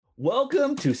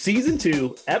Welcome to Season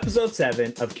 2, Episode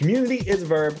 7 of Community is a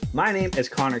Verb. My name is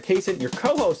Connor Kaysen, your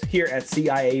co-host here at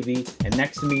CIAV, and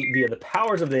next to me via the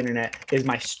powers of the internet is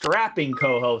my strapping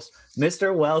co-host,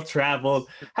 Mr. Well-Traveled.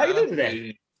 How you doing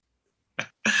today?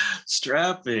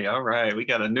 Strapping. All right. We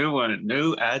got a new one, a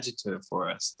new adjective for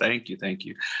us. Thank you.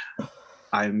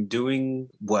 I'm doing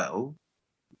well,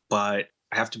 but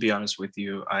I have to be honest with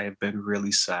you. I have been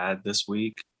really sad this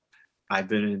week. I've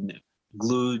been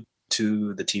glued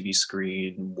to the TV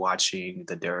screen watching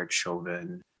the Derek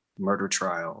Chauvin murder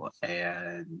trial,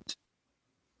 and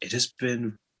it has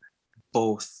been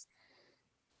both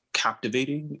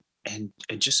captivating and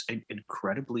just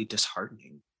incredibly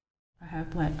disheartening. I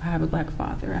have a black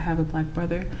father, I have a black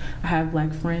brother, I have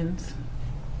black friends.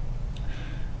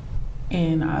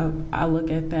 And I look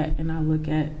at that and I look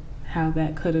at how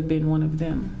that could have been one of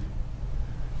them.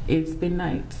 It's been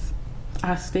nights.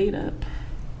 I stayed up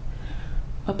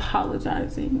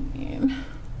apologizing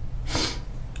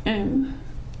and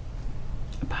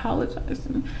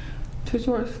apologizing to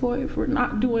George Floyd for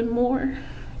not doing more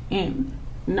and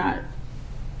not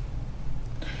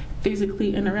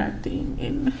physically interacting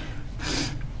and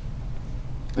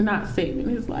not saving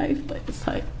his life. But it's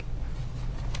like,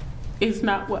 it's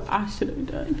not what I should have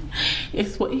done,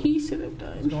 it's what he should have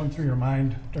done. What's going through your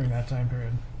mind during that time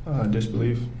period?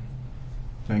 Disbelief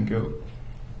and guilt.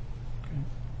 Okay.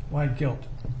 Why guilt?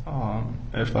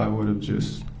 If I would have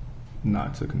just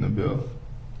not taken the bill,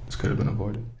 this could have been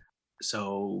avoided.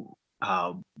 So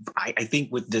I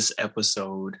think with this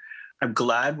episode, I'm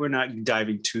glad we're not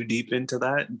diving too deep into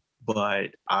that,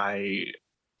 but I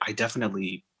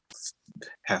definitely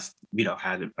have,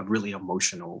 had a really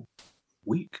emotional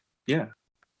week.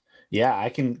 Yeah, I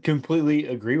can completely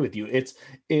agree with you.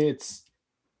 It's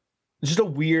just a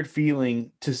weird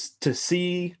feeling to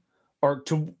see, or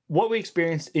to what we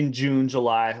experienced in June,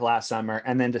 July last summer,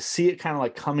 and then to see it kind of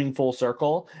like coming full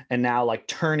circle and now like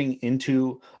turning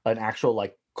into an actual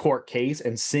like court case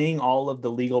and seeing all of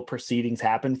the legal proceedings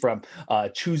happen, from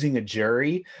choosing a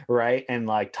jury, right, and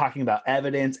like talking about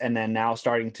evidence, and then now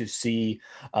starting to see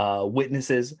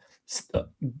witnesses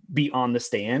be on the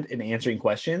stand and answering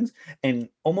questions, and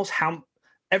almost how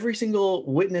every single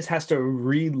witness has to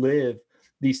relive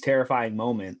these terrifying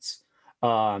moments.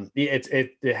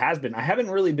 It has been. I haven't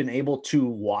really been able to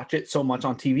watch it so much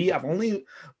on TV. I've only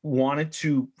wanted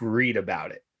to read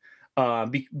about it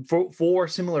for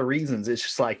similar reasons. It's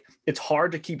just like, it's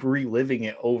hard to keep reliving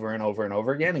it over and over and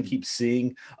over again and keep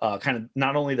seeing kind of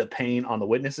not only the pain on the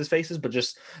witnesses' faces, but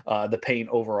just the pain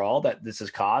overall that this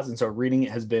has caused. And so reading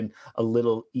it has been a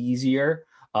little easier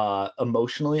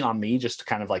emotionally on me, just to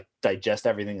kind of like digest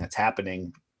everything that's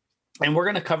happening. And we're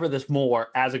going to cover this more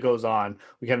as it goes on.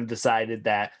 We kind of decided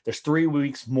that there's 3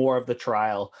 weeks more of the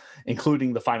trial,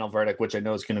 including the final verdict, which I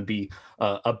know is going to be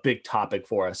a big topic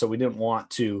for us. So we didn't want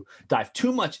to dive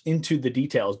too much into the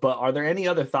details. But are there any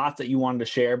other thoughts that you wanted to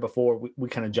share before we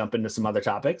kind of jump into some other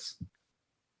topics?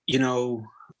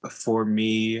 For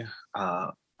me,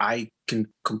 I can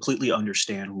completely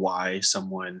understand why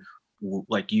someone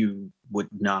like you would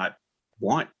not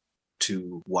want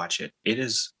to watch it. It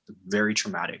is very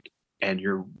traumatic. And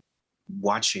you're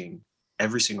watching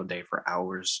every single day for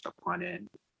hours upon end,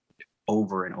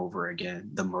 over and over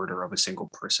again, the murder of a single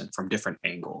person from different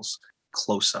angles,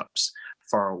 close-ups,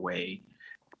 far away,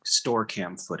 store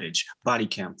cam footage, body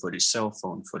cam footage, cell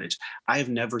phone footage. I have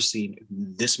never seen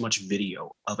this much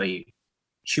video of a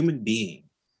human being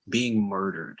being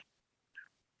murdered,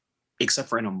 except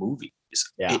for in a movie.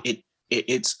 Yeah.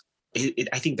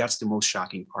 I think that's the most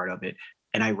shocking part of it.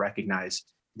 And I recognize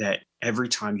that every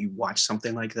time you watch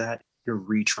something like that, you're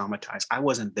re-traumatized. I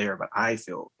wasn't there, but I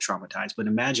feel traumatized. But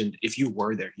imagine if you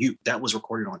were there, that was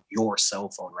recorded on your cell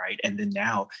phone, right? And then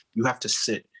now you have to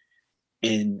sit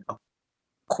in a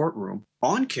courtroom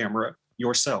on camera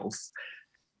yourself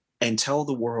and tell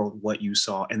the world what you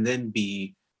saw, and then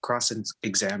be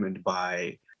cross-examined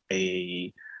by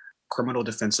a criminal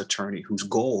defense attorney whose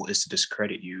goal is to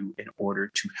discredit you in order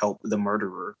to help the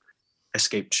murderer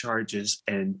escape charges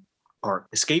or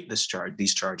escape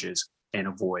these charges and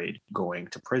avoid going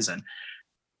to prison.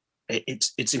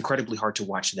 It's incredibly hard to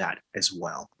watch that as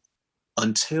well.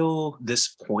 Until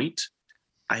this point,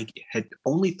 I had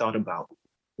only thought about,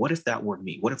 what if that were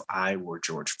me? What if I were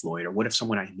George Floyd? Or what if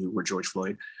someone I knew were George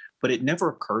Floyd? But it never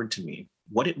occurred to me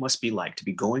what it must be like to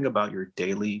be going about your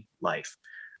daily life,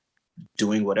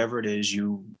 doing whatever it is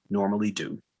you normally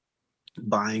do,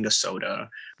 buying a soda,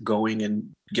 going and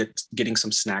getting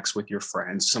some snacks with your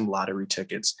friends, some lottery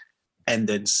tickets, and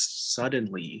then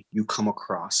suddenly you come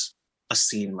across a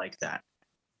scene like that.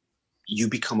 You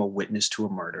become a witness to a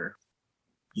murder,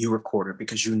 you record it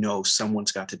because you know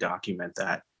someone's got to document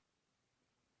that.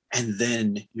 And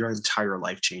then your entire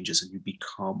life changes and you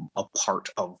become a part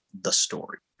of the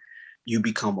story. You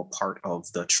become a part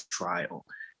of the trial.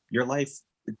 Your life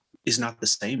is not the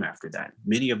same after that.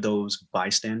 Many of those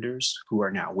bystanders who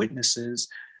are now witnesses,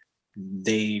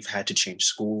 they've had to change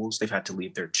schools, they've had to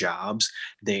leave their jobs,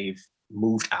 they've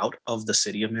moved out of the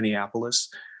city of Minneapolis.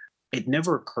 It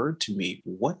never occurred to me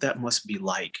what that must be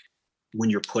like when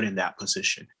you're put in that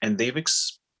position. And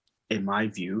in my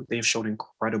view, they've shown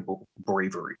incredible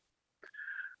bravery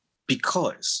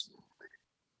because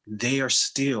they are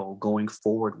still going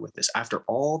forward with this after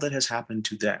all that has happened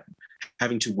to them,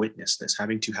 having to witness this,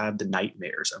 having to have the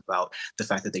nightmares about the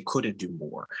fact that they couldn't do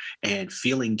more and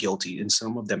feeling guilty. And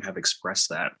some of them have expressed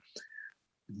that.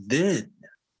 Then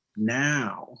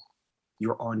now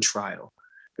you're on trial,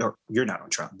 or you're not on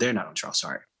trial. They're not on trial.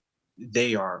 Sorry.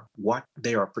 They are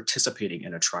participating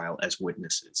in a trial as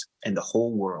witnesses, and the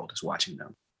whole world is watching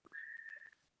them.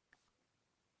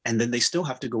 And then they still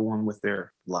have to go on with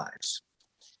their lives.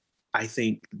 I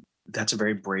think that's a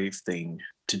very brave thing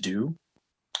to do,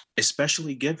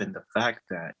 especially given the fact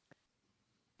that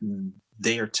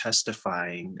they are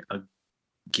testifying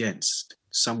against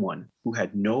someone who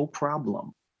had no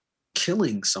problem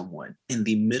killing someone in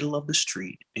the middle of the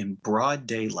street in broad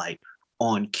daylight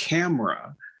on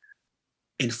camera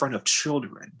in front of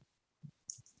children.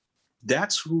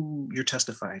 That's who you're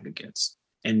testifying against.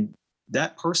 And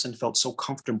that person felt so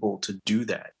comfortable to do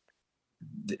that,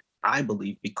 I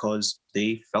believe, because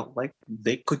they felt like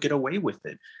they could get away with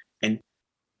it. And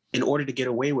in order to get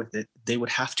away with it, they would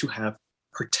have to have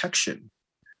protection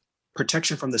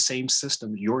from the same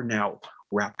system you're now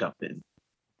wrapped up in.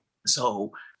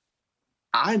 So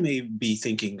I may be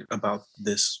thinking about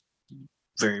this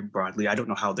very broadly. I don't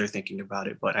know how they're thinking about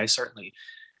it, but I certainly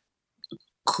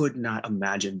could not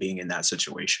imagine being in that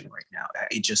situation right now.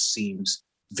 It just seems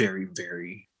very,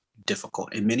 very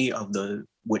difficult. And many of the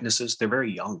witnesses, they're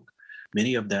very young.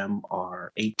 Many of them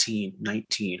are 18,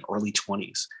 19, early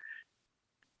 20s.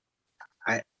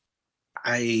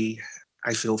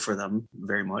 I feel for them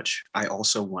very much. I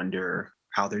also wonder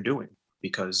how they're doing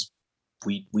because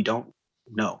we don't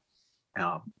know.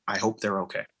 I hope they're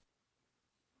okay.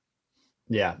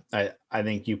 Yeah, I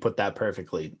think you put that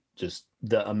perfectly. Just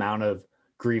the amount of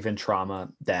grief and trauma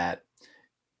that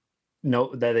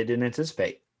they didn't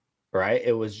anticipate, right?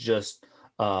 It was just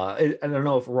I don't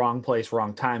know if wrong place,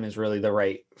 wrong time is really the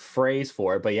right phrase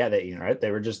for it, but yeah,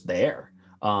 they were just there,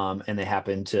 and they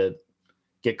happened to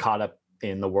get caught up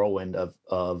in the whirlwind of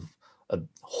a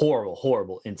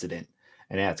horrible incident.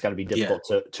 And yeah, it's got to be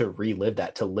difficult to relive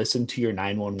that, to listen to your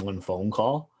 911 phone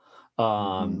call,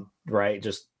 right?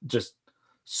 Just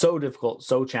so difficult,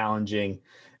 so challenging,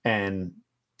 and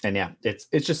yeah, it's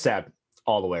just sad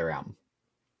all the way around.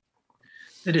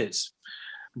 It is,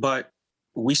 but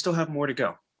we still have more to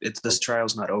go. This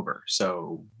trial's not over,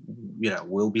 so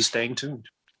we'll be staying tuned,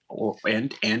 or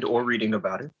reading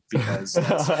about it, because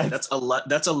that's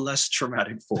a less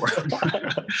traumatic form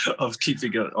of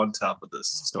keeping it on top of this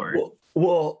story.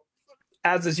 Well,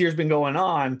 as this year's been going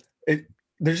on,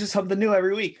 there's just something new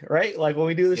every week, right? Like when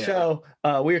we do the show,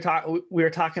 we were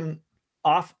talking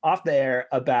off the air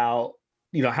about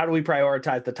how do we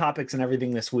prioritize the topics and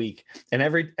everything this week. And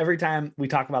every time we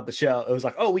talk about the show, it was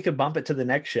like, oh, we could bump it to the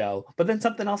next show, but then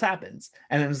something else happens,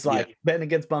 and it's like then it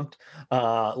gets bumped.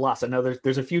 Lost. I know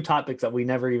there's a few topics that we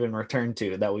never even return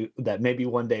to that maybe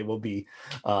one day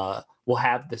we'll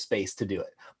have the space to do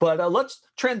it. But let's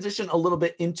transition a little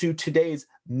bit into today's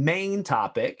main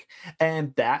topic,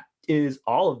 and that is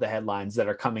all of the headlines that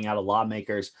are coming out of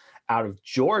lawmakers out of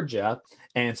Georgia,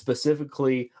 and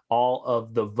specifically all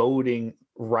of the voting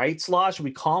rights laws. Should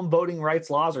we call them voting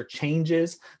rights laws, or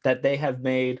changes that they have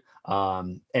made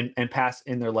and passed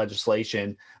in their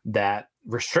legislation that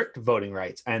restrict voting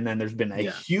rights? And then there's been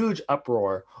a huge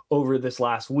uproar over this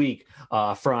last week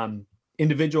from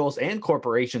individuals and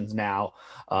corporations now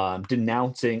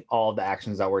denouncing all of the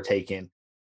actions that were taken.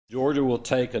 Georgia will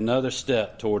take another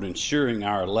step toward ensuring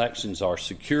our elections are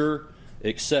secure,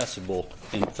 accessible,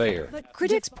 and fair. But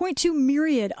critics point to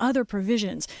myriad other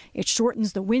provisions. It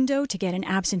shortens the window to get an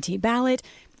absentee ballot.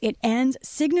 It ends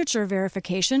signature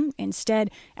verification. Instead,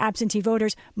 absentee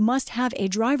voters must have a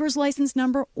driver's license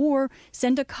number or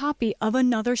send a copy of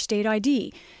another state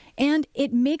ID. And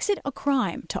it makes it a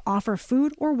crime to offer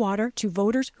food or water to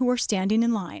voters who are standing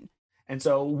in line. And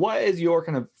so what is your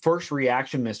kind of first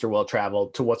reaction, Mr. Will Travel,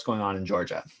 to what's going on in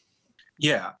Georgia?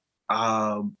 Yeah.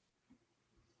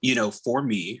 For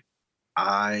me,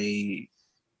 I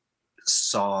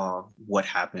saw what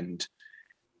happened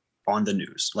on the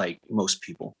news, like most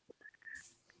people.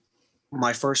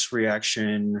 My first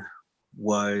reaction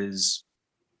was,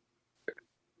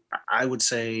 I would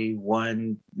say,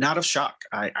 one, not of shock.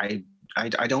 I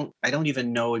don't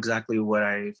even know exactly what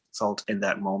I felt in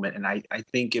that moment, and I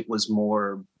think it was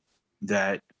more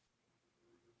that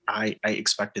I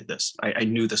expected this. I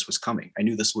knew this was coming. I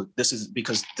knew this is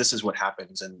because this is what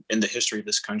happens in the history of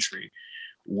this country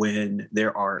when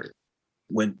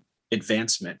when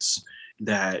advancements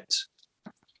that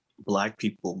Black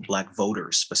people, Black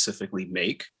voters specifically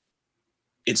make,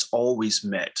 it's always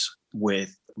met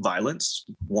with violence,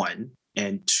 one,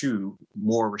 and two,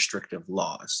 more restrictive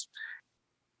laws.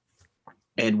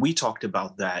 And we talked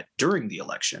about that during the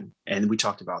election, and we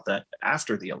talked about that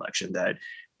after the election, that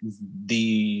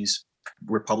these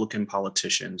Republican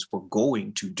politicians were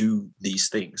going to do these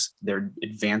things. They're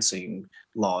advancing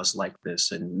laws like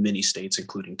this in many states,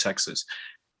 including Texas.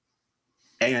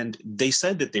 And they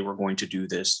said that they were going to do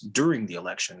this during the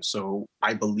election. So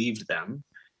I believed them,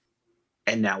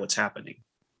 and now it's happening.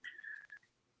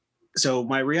 So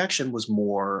my reaction was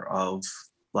more of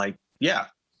like, yeah,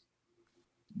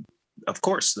 of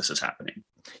course this is happening.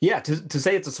 Yeah, to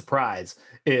say it's a surprise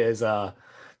is not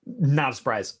a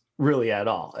surprise really at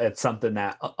all. It's something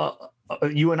that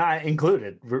you and I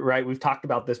included, right? We've talked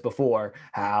about this before,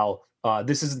 how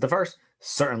this isn't the first,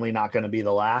 certainly not going to be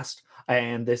the last.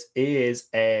 And this is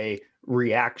a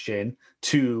reaction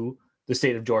to the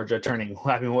state of Georgia turning,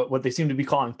 I mean, what they seem to be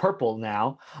calling purple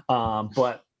now,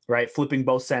 but right, flipping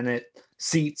both Senate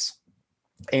seats,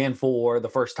 and for the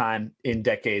first time in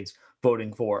decades,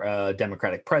 voting for a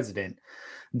Democratic president.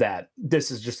 That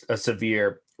this is just a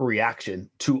severe reaction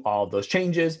to all of those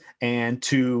changes and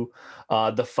to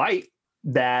the fight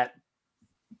that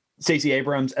Stacey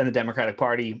Abrams and the Democratic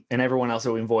Party and everyone else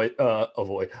that we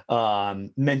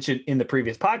mentioned in the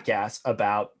previous podcast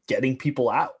about getting people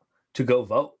out to go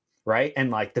vote, right?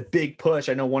 And like the big push,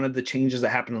 I know one of the changes that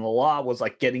happened in the law was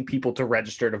like getting people to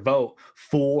register to vote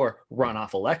for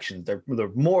runoff elections.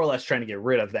 They're more or less trying to get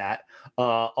rid of that.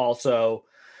 Also,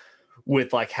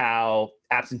 with like how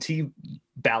absentee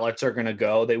ballots are going to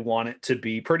go, they want it to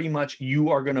be pretty much you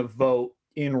are going to vote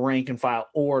in rank and file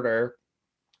order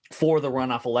for the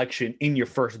runoff election in your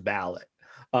first ballot.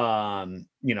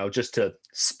 Just to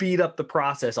speed up the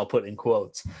process, I'll put in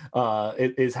quotes,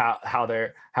 it is how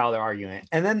they're arguing it.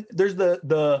 And then there's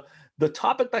the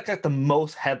topic that got the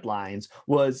most headlines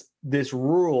was this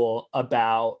rule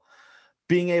about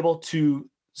being able to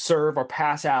serve or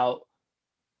pass out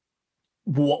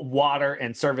water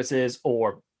and services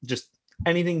or just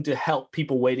anything to help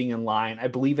people waiting in line. I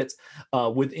believe it's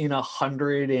within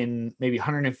 100 and maybe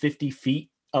 150 feet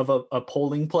of a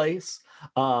polling place.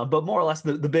 But more or less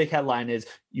the big headline is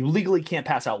you legally can't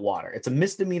pass out water. It's a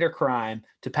misdemeanor crime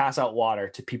to pass out water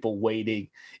to people waiting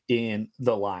in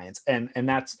the lines. And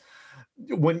that's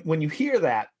when you hear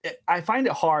that, I find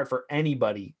it hard for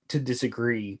anybody to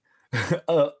disagree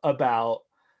about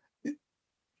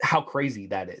how crazy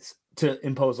that is to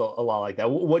impose a law like that.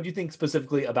 What do you think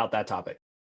specifically about that topic?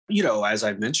 As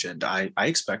I mentioned, I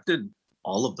expected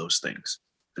all of those things.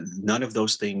 None of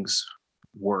those things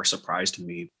were a surprise to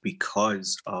me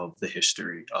because of the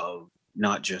history of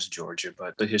not just Georgia,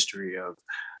 but the history of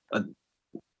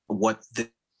what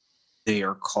they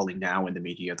are calling now in the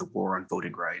media the war on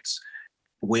voting rights.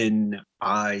 When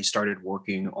I started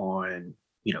working on,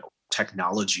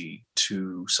 technology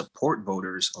to support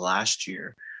voters last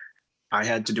year, I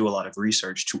had to do a lot of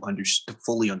research to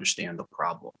fully understand the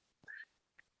problem.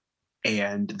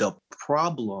 And the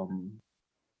problem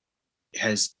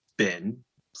has been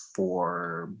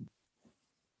for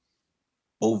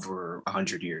over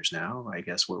 100 years now. I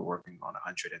guess we're working on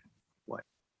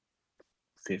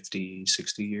 50,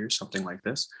 60 years, something like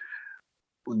this.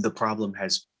 The problem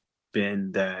has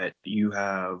been that you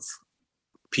have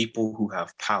people who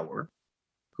have power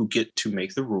who get to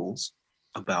make the rules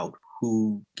about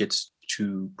who gets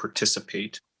to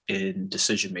participate in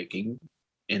decision making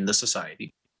in the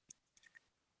society.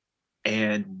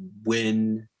 And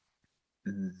when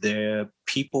the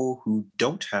people who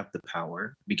don't have the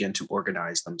power begin to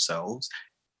organize themselves,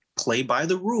 play by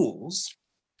the rules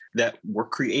that were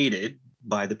created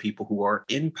by the people who are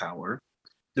in power,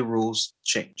 the rules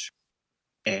change.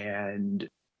 And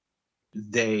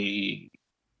they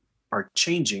are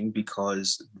changing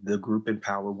because the group in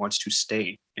power wants to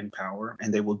stay in power,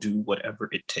 and they will do whatever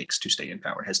it takes to stay in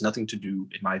power. It has nothing to do,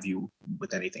 in my view,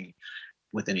 with anything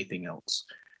else.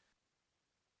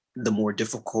 The more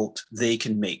difficult they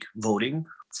can make voting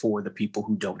for the people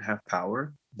who don't have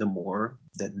power, the more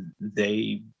that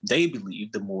they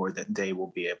believe, the more that they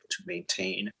will be able to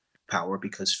maintain power,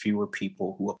 because fewer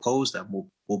people who oppose them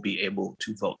will be able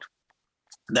to vote.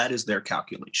 That is their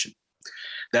calculation.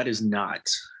 That is not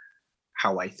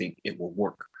how I think it will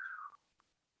work.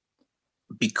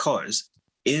 Because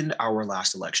in our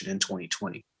last election in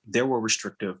 2020, there were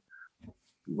restrictive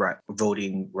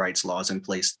voting rights laws in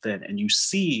place then. And you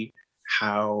see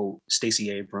how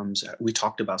Stacey Abrams, we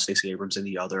talked about Stacey Abrams and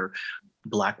the other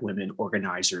Black women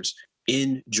organizers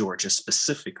in Georgia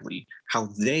specifically, how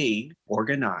they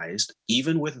organized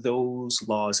even with those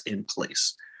laws in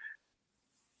place.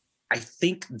 I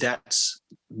think that's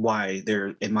why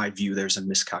in my view, there's a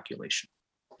miscalculation,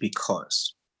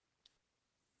 because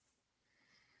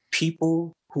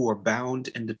people who are bound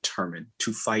and determined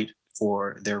to fight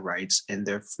for their rights and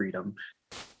their freedom,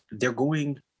 they're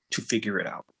going to figure it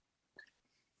out.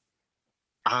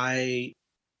 I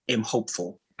am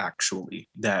hopeful, actually,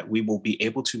 that we will be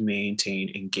able to maintain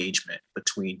engagement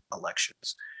between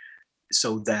elections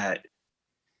so that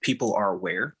people are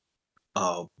aware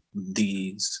of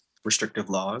these restrictive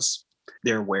laws.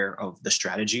 They're aware of the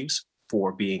strategies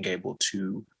for being able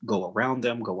to go around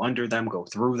them, go under them, go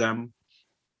through them.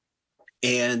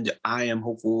 And I am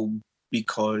hopeful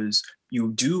because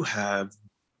you do have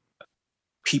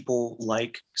people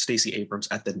like Stacey Abrams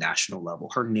at the national level.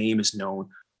 Her name is known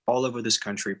all over this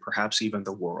country, perhaps even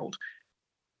the world.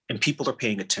 And people are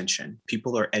paying attention.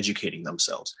 People are educating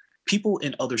themselves. People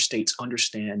in other states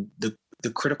understand the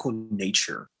critical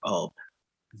nature of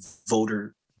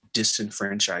voter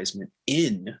disenfranchisement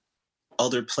in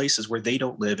other places where they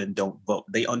don't live and don't vote.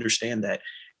 They understand that,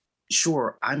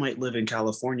 sure, I might live in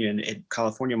California and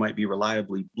California might be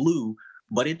reliably blue,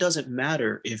 but it doesn't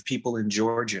matter if people in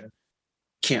Georgia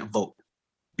can't vote,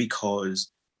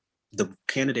 because the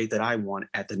candidate that I want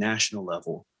at the national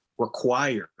level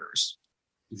requires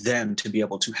them to be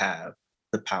able to have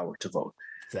the power to vote.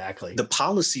 Exactly. The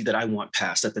policy that I want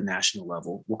passed at the national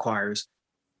level requires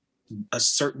a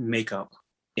certain makeup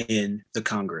in the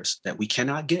Congress that we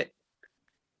cannot get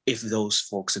if those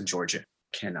folks in Georgia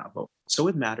cannot vote. So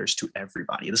it matters to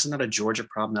everybody. This is not a Georgia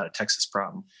problem, not a Texas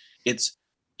problem. It's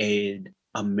an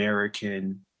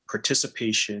American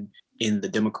participation in the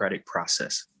democratic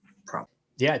process problem.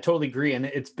 Yeah, I totally agree. And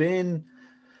it's been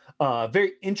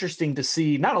very interesting to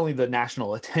see not only the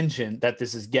national attention that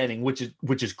this is getting, which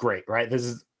is great, right? This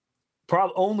is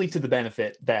probably only to the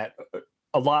benefit that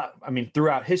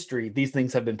throughout history, these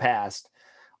things have been passed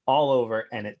all over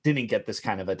and it didn't get this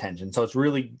kind of attention. So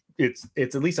it's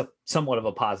at least somewhat of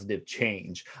a positive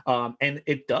change. And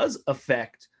it does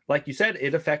affect, like you said,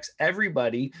 it affects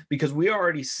everybody, because we are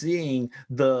already seeing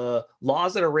the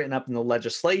laws that are written up in the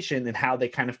legislation and how they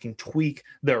kind of can tweak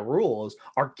their rules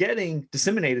are getting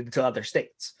disseminated to other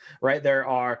states, right?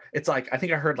 It's like, I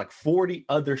think I heard like 40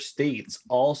 other states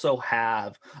also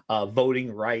have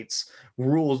voting rights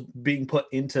rules being put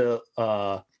into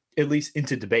at least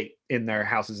into debate in their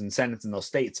houses and senates in those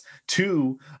states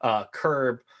to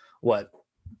curb what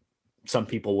some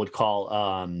people would call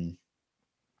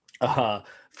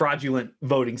fraudulent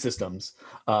voting systems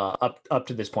up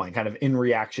to this point, kind of in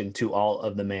reaction to all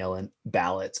of the mail-in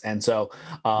ballots. And so,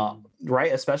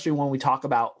 right, especially when we talk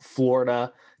about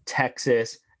Florida,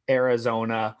 Texas,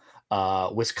 Arizona,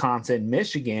 Wisconsin,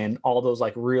 Michigan, all those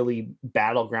like really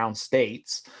battleground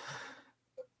states,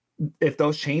 if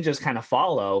those changes kind of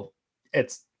follow,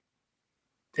 it's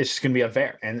just going to be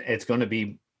unfair, and it's going to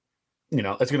be,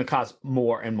 it's going to cause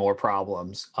more and more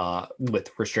problems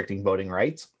with restricting voting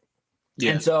rights.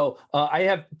 Yeah. And so I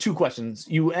have two questions.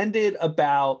 You ended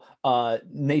about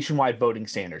nationwide voting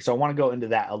standards. So I want to go into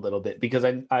that a little bit, because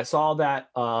I saw that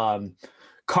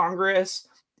Congress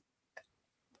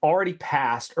already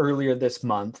passed earlier this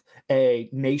month a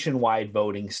nationwide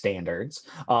voting standards.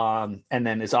 And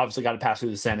then it's obviously got to pass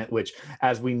through the Senate, which,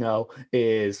 as we know,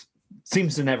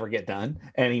 seems to never get done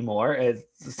anymore. It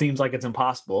seems like it's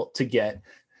impossible to get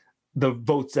the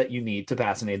votes that you need to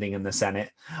pass anything in the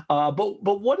Senate. But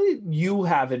what did you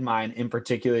have in mind in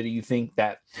particular? Do you think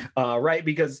that, right?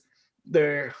 Because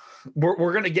we're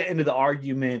going to get into the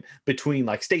argument between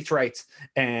like states' rights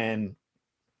and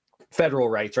federal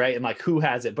rights, right? And like who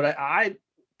has it. But I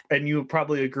and you would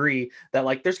probably agree that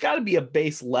like there's got to be a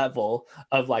base level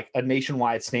of like a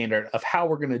nationwide standard of how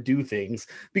we're going to do things,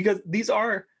 because these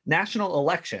are national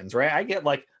elections, right? I get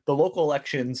like the local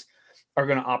elections are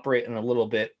going to operate in a little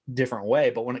bit different way,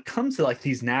 but when it comes to like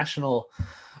these national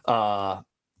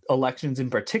elections in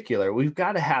particular, we've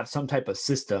got to have some type of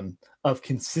system of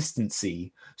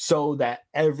consistency so that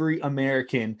every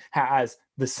American has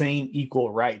the same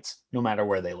equal rights no matter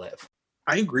where they live.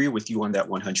 I agree with you on that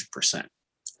 100%.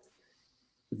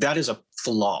 That is a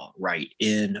flaw, right,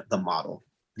 in the model.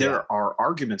 There are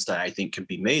arguments that I think can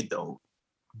be made, though,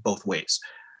 both ways.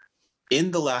 in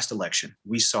the last election,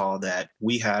 we saw that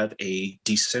we have a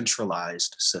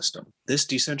decentralized system. This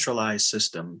decentralized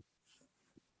system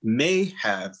may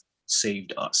have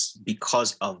saved us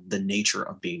because of the nature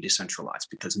of being decentralized,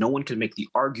 because no one can make the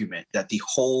argument that the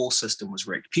whole system was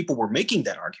rigged. People were making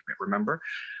that argument, remember?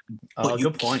 But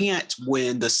you Good point. can't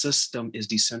when the system is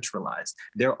decentralized.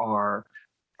 There are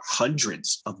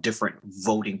hundreds of different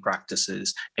voting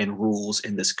practices and rules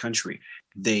in this country.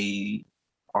 They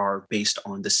are based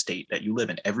on the state that you live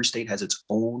in. Every state has its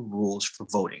own rules for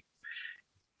voting.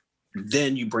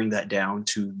 Then you bring that down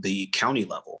to the county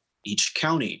level. Each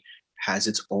county has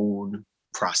its own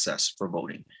process for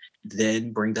voting.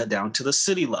 Then bring that down to the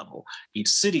city level. Each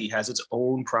city has its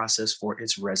own process for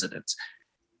its residents.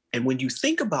 And when you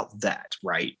think about that,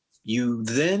 right, you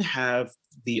then have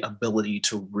the ability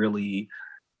to really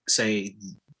say,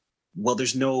 well,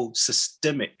 there's no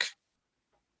systemic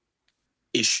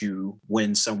issue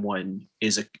when someone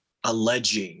is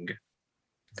alleging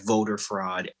voter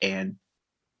fraud, and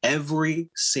every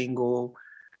single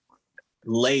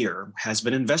layer has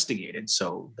been investigated.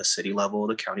 So the city level,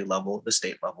 the county level, the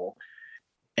state level,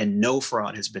 and no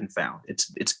fraud has been found.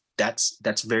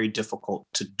 That's very difficult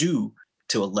to do,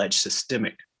 to allege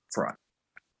systemic fraud.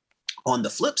 On the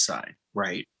flip side,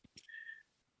 right,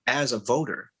 as a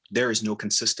voter, there is no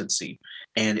consistency,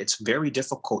 and it's very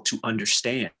difficult to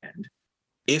understand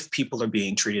if people are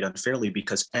being treated unfairly,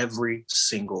 because every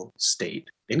single state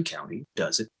and county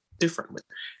does it differently.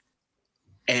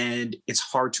 And it's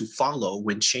hard to follow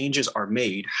when changes are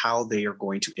made, how they are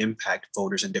going to impact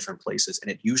voters in different places.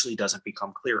 And it usually doesn't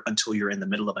become clear until you're in the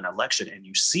middle of an election and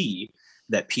you see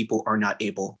that people are not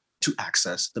able to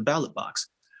access the ballot box.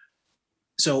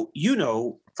 So, you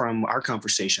know, from our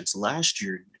conversations last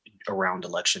year around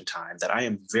election time, that I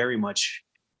am very much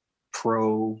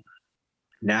pro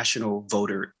national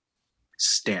voter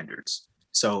standards.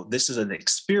 So this is an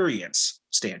experience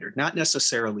standard, not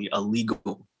necessarily a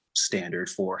legal standard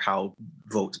for how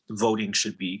voting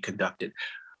should be conducted.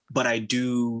 But I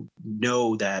do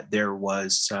know that there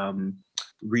was some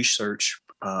research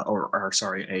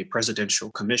a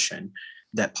presidential commission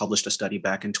that published a study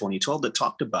back in 2012 that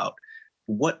talked about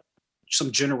what some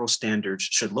general standards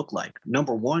should look like.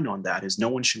 Number one on that is no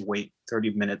one should wait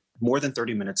more than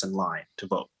 30 minutes in line to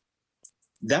vote.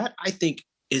 That, I think,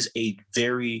 is a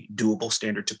very doable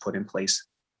standard to put in place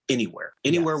anywhere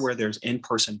yes. where there's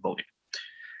in-person voting.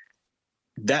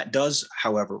 That does,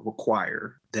 however,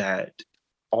 require that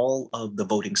all of the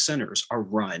voting centers are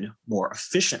run more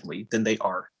efficiently than they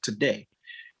are today.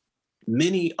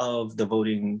 Many of the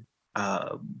voting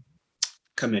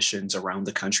commissions around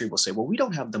the country will say, well, we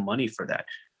don't have the money for that.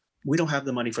 We don't have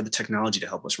the money for the technology to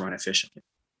help us run efficiently.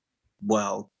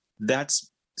 Well, that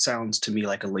sounds to me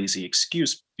like a lazy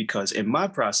excuse, because in my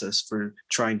process for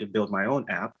trying to build my own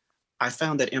app, I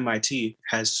found that MIT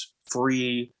has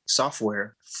free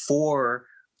software for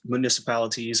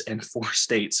municipalities and for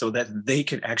states so that they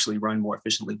can actually run more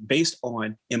efficiently based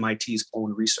on MIT's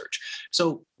own research.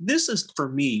 So this is, for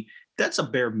me, that's a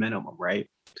bare minimum, right?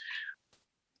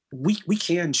 We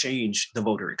can change the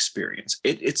voter experience.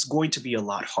 It's going to be a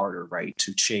lot harder, right,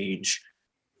 to change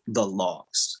the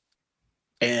laws.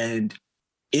 And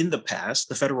in the past,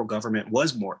 the federal government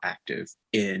was more active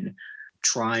in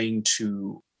trying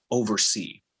to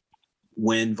oversee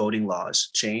when voting laws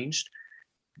changed.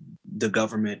 The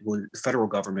federal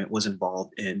government was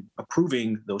involved in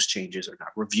approving those changes or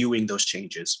not reviewing those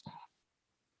changes.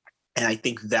 And I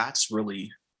think that's really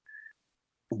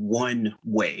one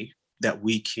way that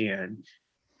we can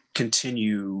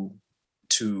continue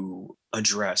to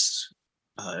address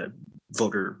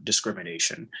voter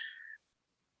discrimination.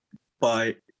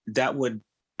 But that would,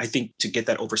 I think, to get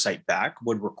that oversight back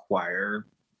would require,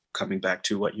 coming back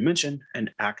to what you mentioned, an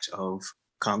act of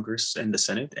Congress and the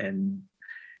Senate. And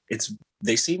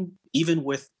they seem, even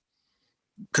with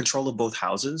control of both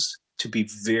houses, to be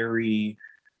very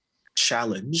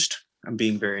challenged. I'm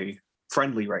being very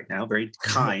friendly right now, very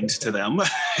kind to them,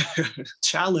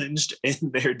 challenged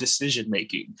in their decision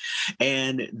making.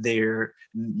 And they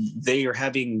are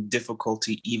having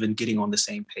difficulty even getting on the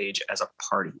same page as a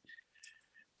party.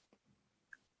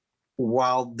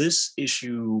 While this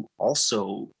issue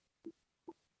also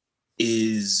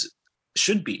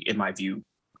should be, in my view,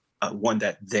 one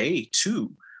that they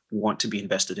too want to be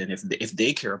invested in if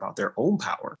they care about their own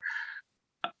power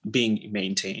being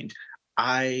maintained.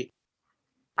 I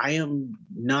am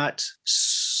not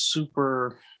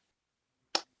super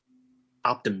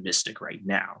optimistic right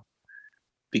now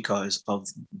because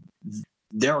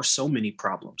there are so many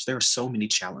problems. There are so many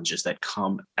challenges that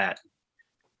come at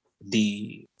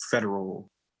the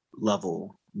federal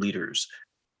level leaders.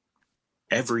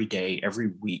 every day,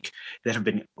 every week, that have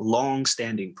been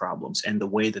long-standing problems. And the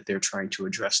way that they're trying to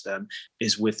address them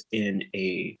is within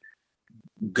a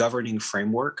governing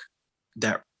framework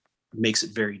that makes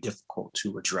it very difficult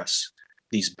to address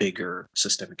these bigger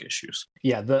systemic issues.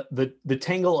 Yeah, the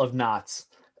tangle of knots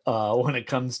when it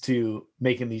comes to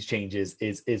making these changes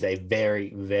is a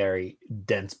very, very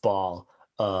dense ball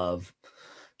of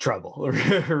trouble,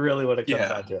 really, when it comes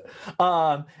down to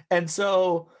it. And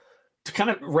so to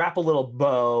kind of wrap a little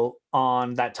bow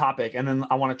on that topic, and then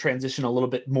I want to transition a little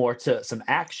bit more to some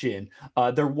action.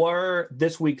 There were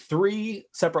this week 3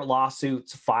 separate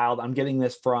lawsuits filed. I'm getting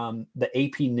this from the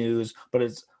AP News, but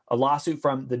it's a lawsuit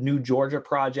from the New Georgia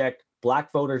Project,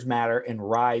 Black Voters Matter, and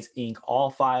Rise Inc. all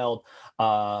filed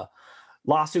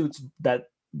lawsuits that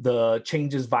the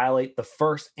changes violate the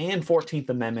First and 14th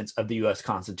Amendments of the U.S.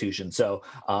 Constitution. So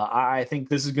I think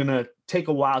this is going to take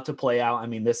a while to play out. I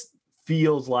mean, this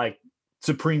feels like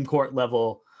Supreme Court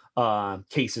level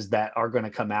cases that are going to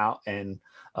come out, and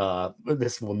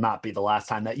this will not be the last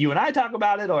time that you and I talk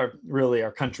about it, or really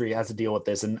our country has to deal with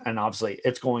this. And obviously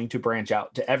it's going to branch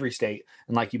out to every state.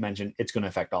 And like you mentioned, it's going to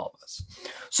affect all of us.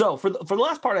 So for the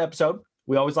last part of the episode,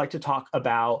 we always like to talk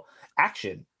about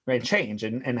action and change,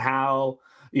 and how,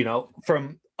 you know,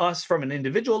 from us from an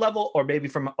individual level or maybe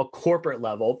from a corporate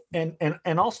level. And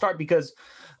I'll start because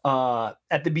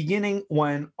at the beginning,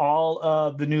 when all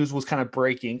of the news was kind of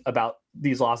breaking about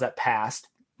these laws that passed,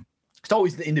 it's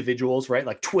always the individuals, right?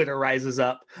 Like Twitter rises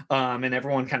up and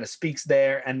everyone kind of speaks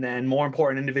there. And then more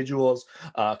important individuals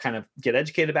kind of get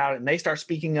educated about it and they start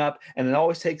speaking up. And it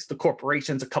always takes the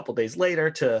corporations a couple days later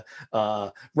to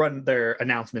run their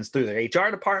announcements through their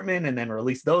HR department and then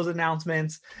release those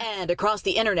announcements. And across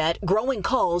the internet, growing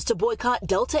calls to boycott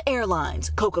Delta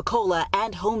Airlines, Coca-Cola,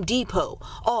 and Home Depot,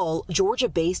 all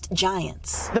Georgia-based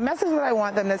giants. The message that I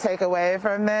want them to take away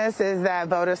from this is that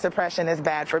voter suppression is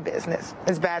bad for business.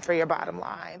 It's bad for your bottom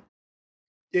line.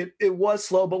 It was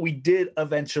slow, but we did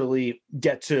eventually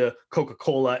get to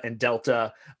Coca-Cola and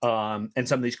Delta and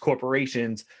some of these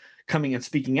corporations coming and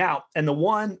speaking out. And the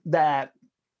one that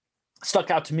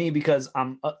stuck out to me, because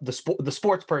I'm the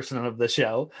sports person of the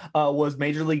show, was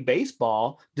Major League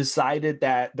Baseball decided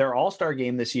that their All-Star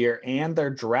game this year and their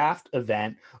draft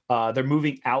event, they're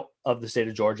moving out of the state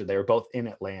of Georgia. They were both in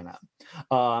Atlanta.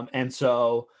 And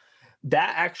so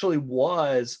that actually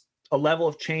was a level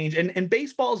of change, and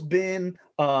baseball's been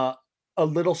a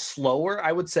little slower,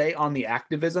 I would say, on the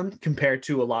activism compared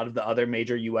to a lot of the other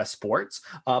major U.S. sports.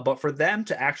 But for them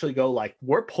to actually go like,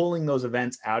 we're pulling those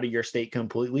events out of your state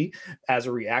completely as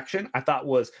a reaction, I thought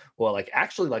was, well, like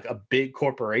actually like a big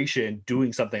corporation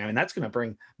doing something. I mean, that's going to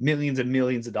bring millions and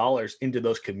millions of dollars into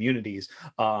those communities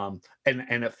and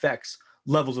affects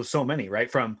levels of so many,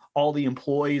 right? From all the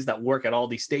employees that work at all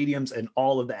these stadiums and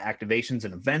all of the activations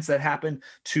and events that happen,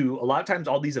 to a lot of times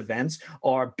all these events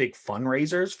are big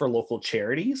fundraisers for local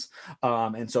charities.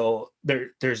 And so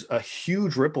there's a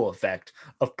huge ripple effect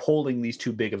of pulling these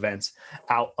 2 big events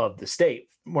out of the state.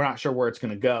 We're not sure where it's going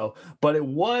to go, but it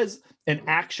was an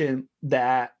action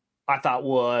that I thought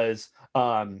was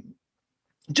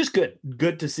just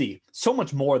good to see. So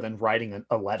much more than writing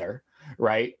a letter,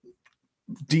 right?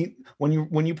 When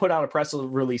you put out a press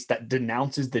release that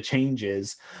denounces the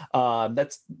changes,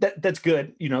 that's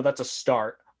good. You know, that's a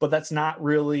start, but that's not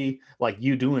really like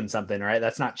you doing something, right?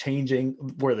 That's not changing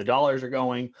where the dollars are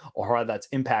going or how that's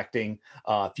impacting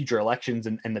future elections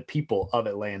and the people of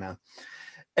Atlanta.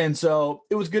 And so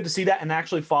it was good to see that, and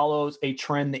actually follows a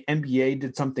trend. The NBA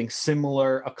did something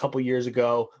similar a couple years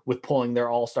ago with pulling their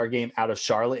All-Star game out of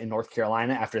Charlotte in North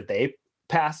Carolina after they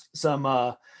passed some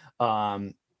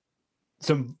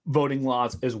voting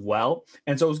laws as well.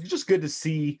 And so it was just good to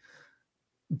see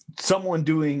someone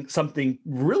doing something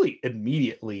really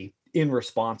immediately in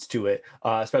response to it,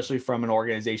 especially from an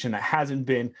organization that hasn't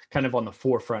been kind of on the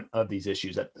forefront of these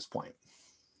issues at this point.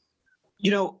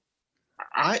 You know,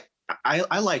 I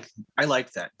like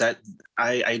that.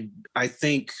 I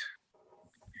think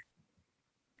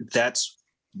that's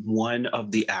one of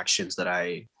the actions that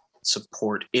I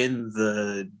support in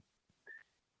the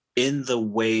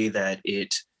way that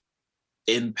it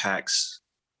impacts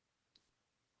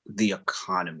the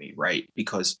economy, right?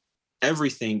 Because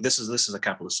everything, this is a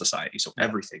capitalist society, so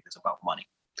everything is about money.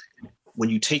 When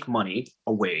you take money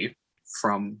away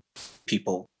from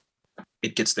people,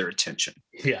 it gets their attention.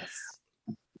 Yes.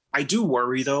 I do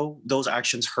worry, though, those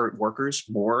actions hurt workers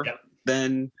more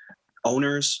than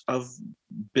owners of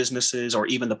businesses or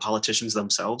even the politicians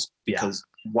themselves, because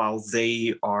while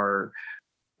they are,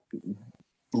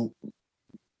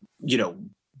 you know,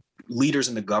 leaders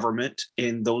in the government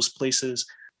in those places,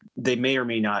 they may or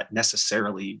may not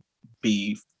necessarily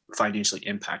be financially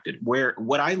impacted. Where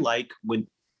what I like when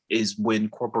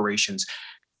corporations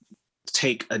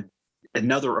take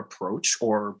another approach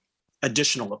or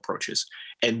additional approaches.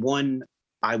 And one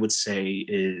I would say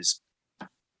is,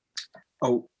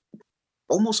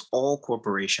 almost all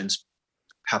corporations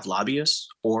have lobbyists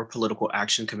or political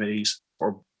action committees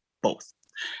or both.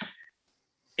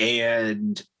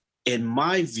 And in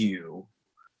my view,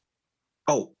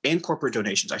 and corporate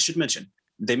donations, I should mention,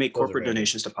 they make corporate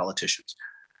donations to politicians.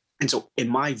 And so in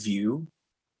my view,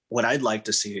 what I'd like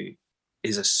to see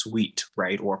is a suite,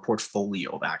 right, or a portfolio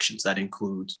of actions that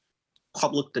includes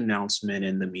public denouncement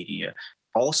in the media,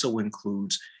 also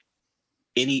includes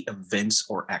any events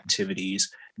or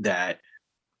activities that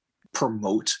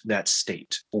promote that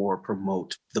state or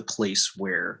promote the place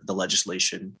where the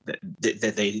legislation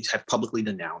that they have publicly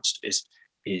denounced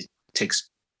takes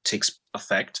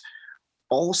effect.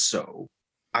 Also,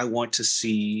 I want to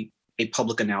see a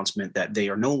public announcement that they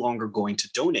are no longer going to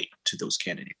donate to those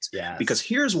candidates. Yes. Because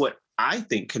here's what I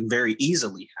think can very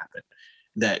easily happen: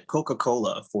 that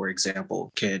Coca-Cola, for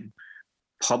example, can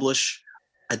publish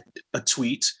a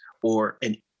tweet or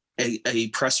a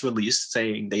press release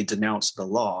saying they denounced the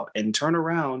law, and turn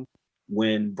around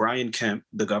when Brian Kemp,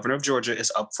 the governor of Georgia,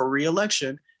 is up for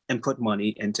re-election, and put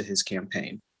money into his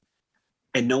campaign.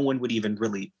 And no one would even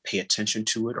really pay attention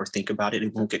to it or think about it.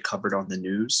 It won't get covered on the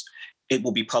news. It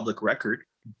will be public record,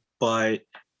 but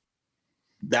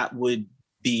that would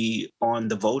be on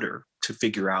the voter to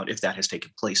figure out if that has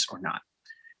taken place or not.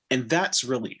 And that's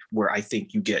really where I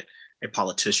think you get a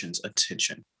politician's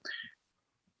attention.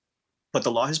 But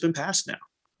the law has been passed now.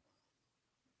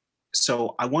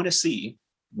 So I want to see,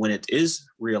 when it is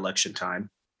re-election time,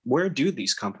 where do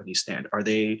these companies stand? Are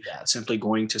they simply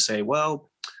going to say, well,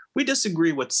 we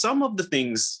disagree with some of the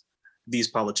things these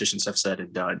politicians have said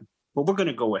and done, but we're going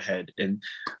to go ahead and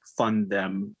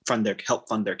help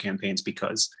fund their campaigns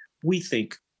because we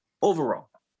think overall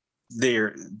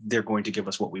they're going to give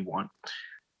us what we want?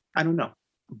 I don't know,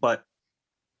 but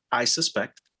I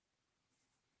suspect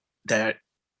that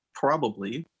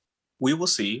probably we will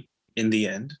see in the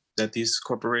end that these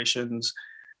corporations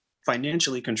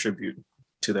financially contribute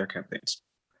to their campaigns.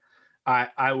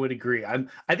 I would agree.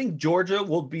 I think Georgia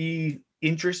will be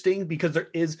interesting because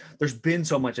there's been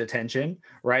so much attention,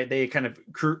 right? They kind of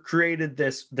created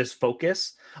this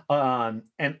focus, and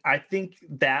I think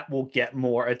that will get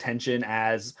more attention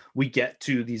as we get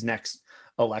to these next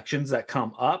elections that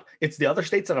come up. It's the other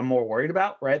states that I'm more worried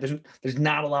about, right? There's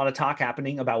not a lot of talk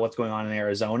happening about what's going on in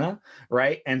Arizona,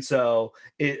 right? And so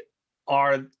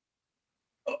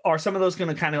are some of those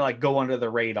going to kind of like go under the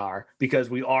radar because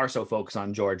we are so focused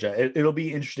on Georgia? It'll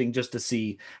be interesting just to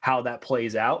see how that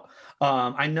plays out.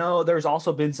 I know there's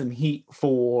also been some heat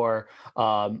for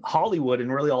Hollywood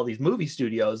and really all these movie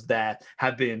studios that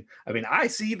have been, I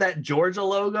see that Georgia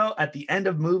logo at the end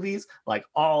of movies like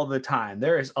all the time.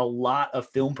 There is a lot of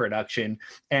film production.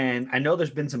 And I know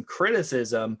there's been some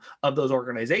criticism of those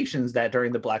organizations that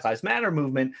during the Black Lives Matter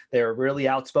movement, they were really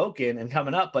outspoken and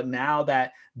coming up. But now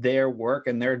that their work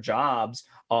and their jobs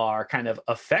are kind of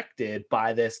affected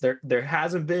by this, there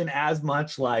hasn't been as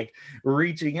much like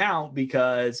reaching out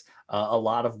because a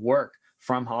lot of work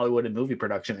from Hollywood and movie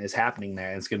production is happening there.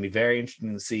 And it's going to be very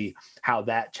interesting to see how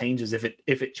that changes, if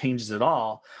it changes at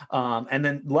all. And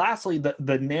then lastly,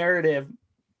 the narrative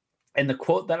and the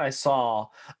quote that I saw,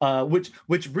 which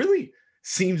really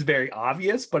seems very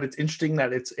obvious, but it's interesting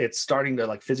that it's starting to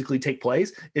like physically take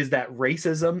place, is that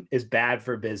racism is bad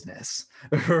for business,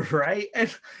 right?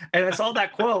 And I saw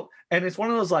that quote, and it's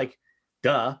one of those like,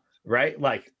 duh, right?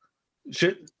 Like,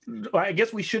 I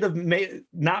guess we should have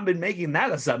not been making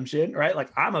that assumption, right?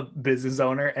 Like, I'm a business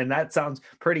owner, and that sounds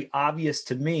pretty obvious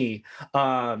to me,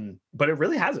 but it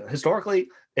really hasn't. Historically,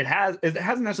 it hasn't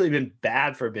necessarily been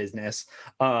bad for business.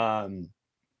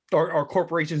 Or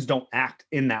corporations don't act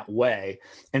in that way.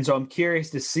 And so I'm curious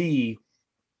to see,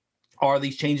 are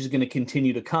these changes going to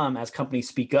continue to come as companies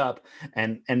speak up?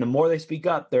 And the more they speak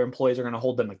up, their employees are going to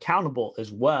hold them accountable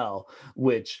as well,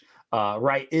 which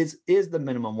is the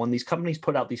minimum. When these companies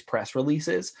put out these press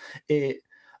releases, the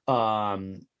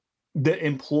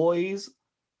employees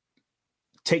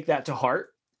take that to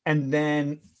heart, and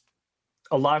then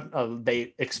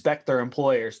they expect their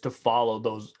employers to follow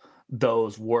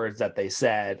those words that they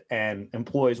said, and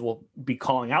employees will be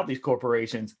calling out these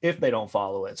corporations if they don't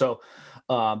follow it. So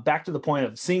back to the point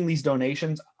of seeing these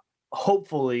donations,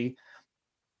 hopefully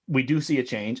we do see a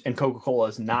change and Coca-Cola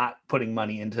is not putting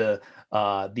money into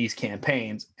these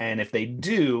campaigns. And if they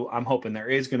do, I'm hoping there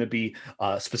is going to be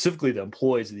specifically the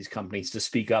employees of these companies to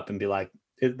speak up and be like,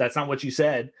 that's not what you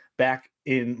said back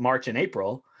in March and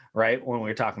April, right, when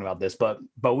we're talking about this, but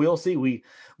we'll see.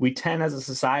 We tend as a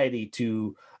society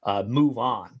to move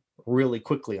on really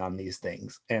quickly on these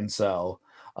things, and so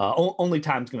only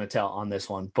time's going to tell on this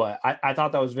one. But I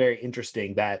thought that was very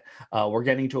interesting that we're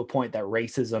getting to a point that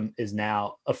racism is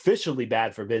now officially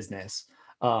bad for business.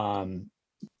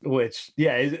 Which,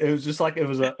 yeah, it was just like it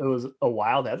was a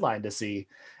wild headline to see,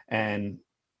 and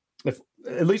if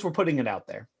at least we're putting it out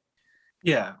there.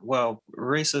 Yeah, well,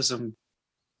 racism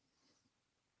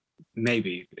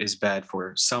maybe is bad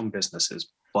for some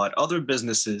businesses, but other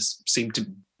businesses seem to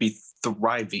be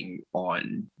thriving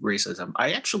on racism.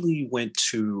 I actually went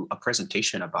to a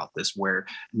presentation about this where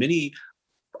many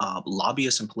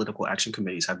lobbyists and political action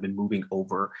committees have been moving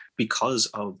over because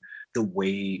of the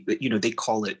way that, they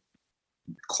call it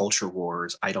culture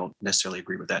wars. I don't necessarily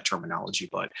agree with that terminology,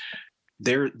 but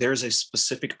there's a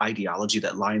specific ideology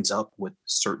that lines up with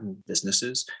certain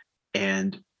businesses,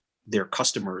 and their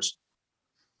customers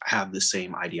have the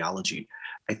same ideology.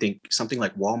 I think something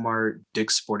like Walmart,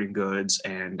 Dick's Sporting Goods,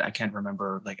 and I can't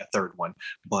remember like a third one,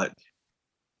 but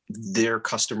their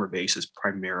customer base is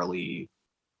primarily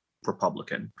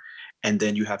Republican. And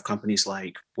then you have companies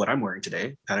like what I'm wearing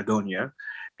today, Patagonia,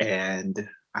 and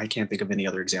I can't think of any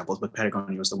other examples, but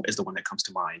Patagonia is the one that comes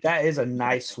to mind. That is a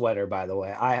nice sweater, by the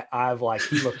way. I've like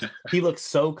he looks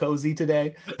so cozy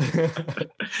today.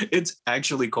 It's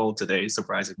actually cold today,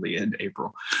 surprisingly, in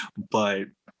April, but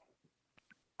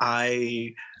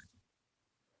I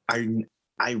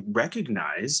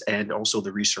recognize, and also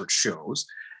the research shows,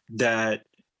 that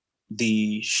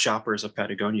the shoppers of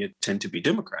Patagonia tend to be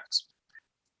Democrats,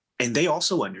 and they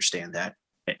also understand that,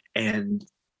 and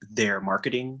their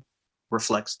marketing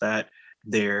reflects that,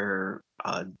 their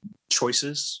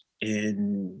choices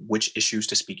in which issues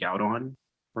to speak out on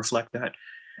reflect that.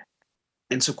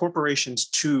 And so corporations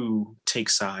too take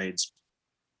sides,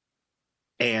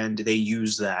 and they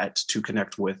use that to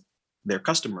connect with their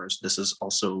customers. This is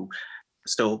also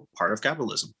still part of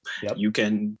capitalism. Yep. You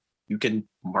can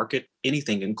market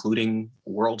anything, including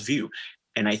worldview.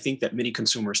 And I think that many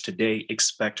consumers today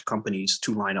expect companies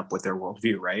to line up with their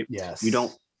worldview, right? Yes. You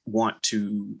don't want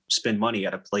to spend money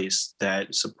at a place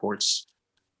that supports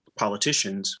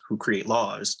politicians who create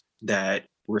laws that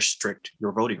restrict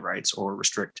your voting rights or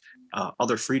restrict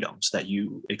other freedoms that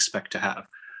you expect to have.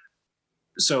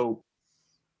 So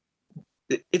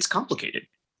it's complicated.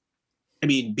 I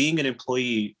mean, being an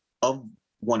employee of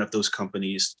one of those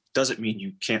companies doesn't mean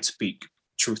you can't speak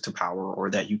truth to power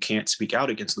or that you can't speak out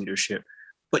against leadership,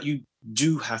 but you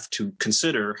do have to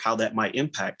consider how that might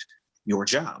impact your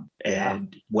job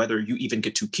and whether you even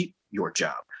get to keep your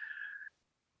job.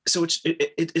 So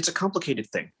it's a complicated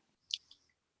thing.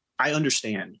 I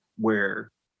understand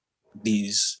where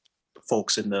these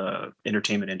folks in the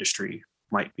entertainment industry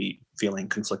might be feeling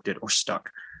conflicted or stuck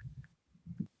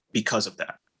because of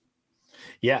that.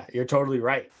 Yeah, you're totally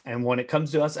right. And when it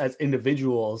comes to us as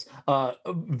individuals,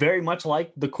 very much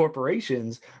like the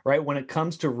corporations, right? When it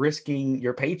comes to risking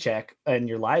your paycheck and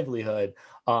your livelihood,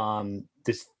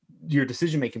 your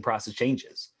decision-making process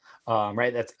changes,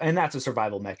 right? That's a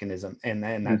survival mechanism, and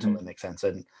that totally makes sense.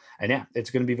 And yeah, it's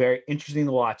going to be very interesting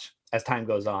to watch as time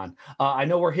goes on. I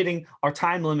know we're hitting our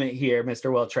time limit here,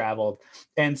 Mr. Well Traveled.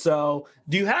 And so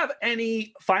do you have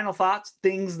any final thoughts,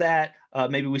 things that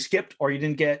maybe we skipped or you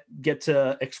didn't get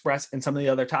to express in some of the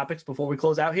other topics before we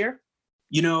close out here?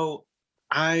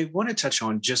 I want to touch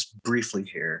on just briefly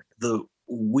here.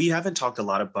 We haven't talked a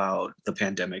lot about the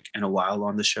pandemic in a while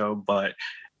on the show, but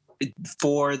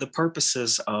for the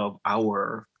purposes of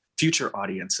our future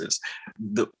audiences,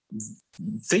 the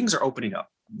things are opening up.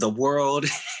 The world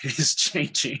is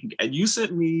changing. And you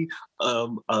sent me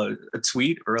a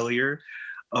tweet earlier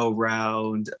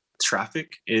around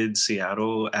traffic in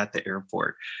Seattle at the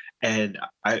airport. And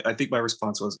I think my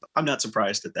response was, I'm not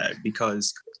surprised at that,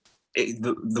 because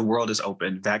the world is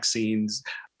open. Vaccines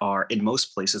are in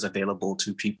most places available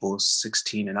to people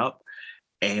 16 and up.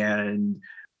 And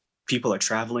people are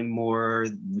traveling more.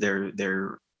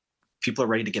 People are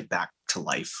ready to get back to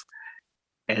life.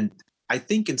 And I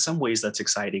think in some ways that's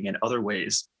exciting. In other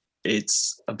ways,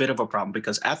 it's a bit of a problem,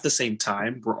 because at the same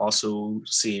time, we're also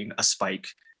seeing a spike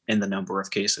in the number of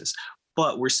cases.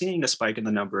 But we're seeing a spike in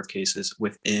the number of cases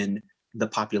within the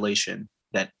population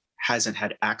that hasn't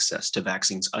had access to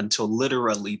vaccines until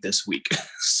literally this week.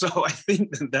 So I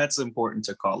think that's important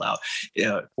to call out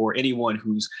for anyone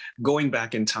who's going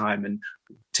back in time and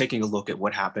taking a look at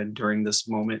what happened during this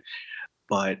moment.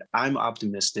 But I'm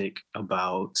optimistic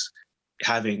about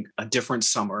having a different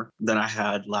summer than I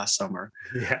had last summer.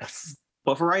 Yes.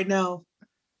 But for right now,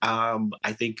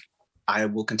 I think I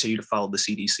will continue to follow the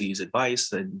CDC's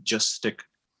advice and just stick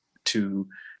to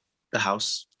the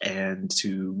house and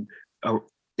to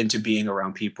into being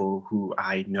around people who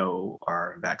I know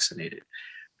are vaccinated,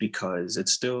 because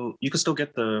you can still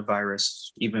get the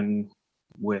virus even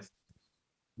with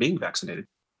being vaccinated.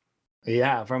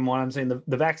 Yeah, from what I'm saying,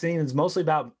 the vaccine is mostly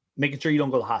about making sure you don't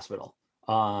go to the hospital.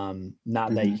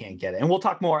 Not that you can't get it. And we'll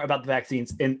talk more about the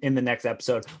vaccines in the next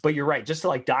episode. But you're right, just to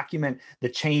like document the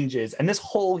changes. And this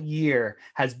whole year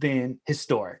has been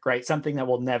historic, right? Something that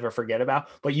we'll never forget about.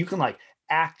 But you can like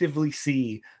actively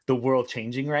see the world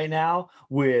changing right now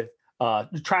with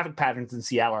the traffic patterns in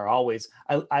Seattle are always,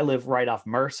 I live right off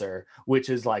Mercer, which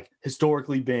has like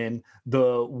historically been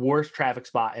the worst traffic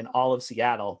spot in all of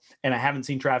Seattle. And I haven't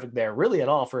seen traffic there really at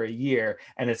all for a year.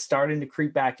 And it's starting to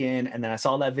creep back in. And then I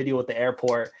saw that video at the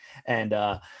airport, and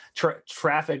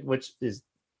traffic, which has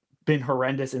been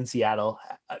horrendous in Seattle.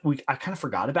 I kind of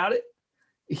forgot about it.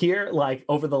 Here, like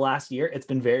over the last year, it's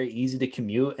been very easy to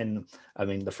commute, and I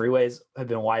mean the freeways have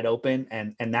been wide open,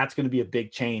 and that's going to be a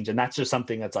big change, and that's just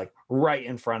something that's like right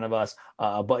in front of us.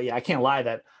 But yeah, I can't lie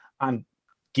that I'm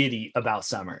giddy about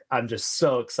summer. I'm just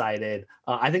so excited.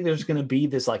 I think there's going to be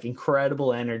this like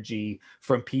incredible energy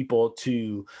from people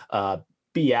to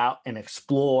be out and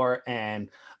explore and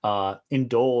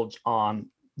indulge on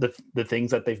the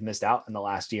things that they've missed out in the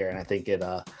last year, and I think it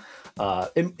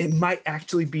might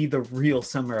actually be the real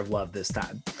summer of love this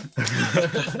time.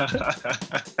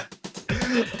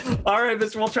 All right,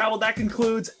 Mr. Will Travel, that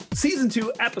concludes season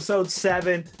 2, episode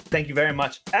 7. Thank you very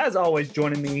much. As always,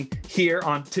 joining me here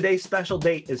on today's special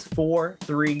date is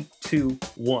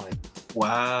 4-3-2-1.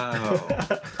 Wow.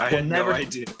 I had no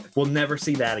idea. We'll never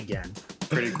see that again.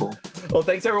 Pretty cool. Well,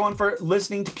 thanks everyone for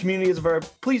listening to Community is a Verb.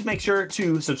 Please make sure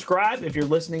to subscribe if you're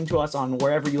listening to us on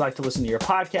wherever you like to listen to your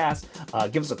podcast.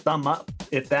 Give us a thumb up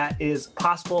if that is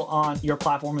possible on your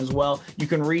platform as well. You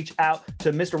can reach out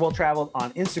to Mr. Will Traveled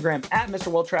on Instagram at Mr.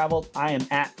 Will Traveled. I am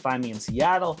at Find Me in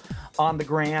Seattle on the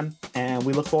gram, and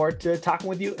we look forward to talking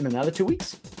with you in another 2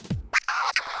 weeks.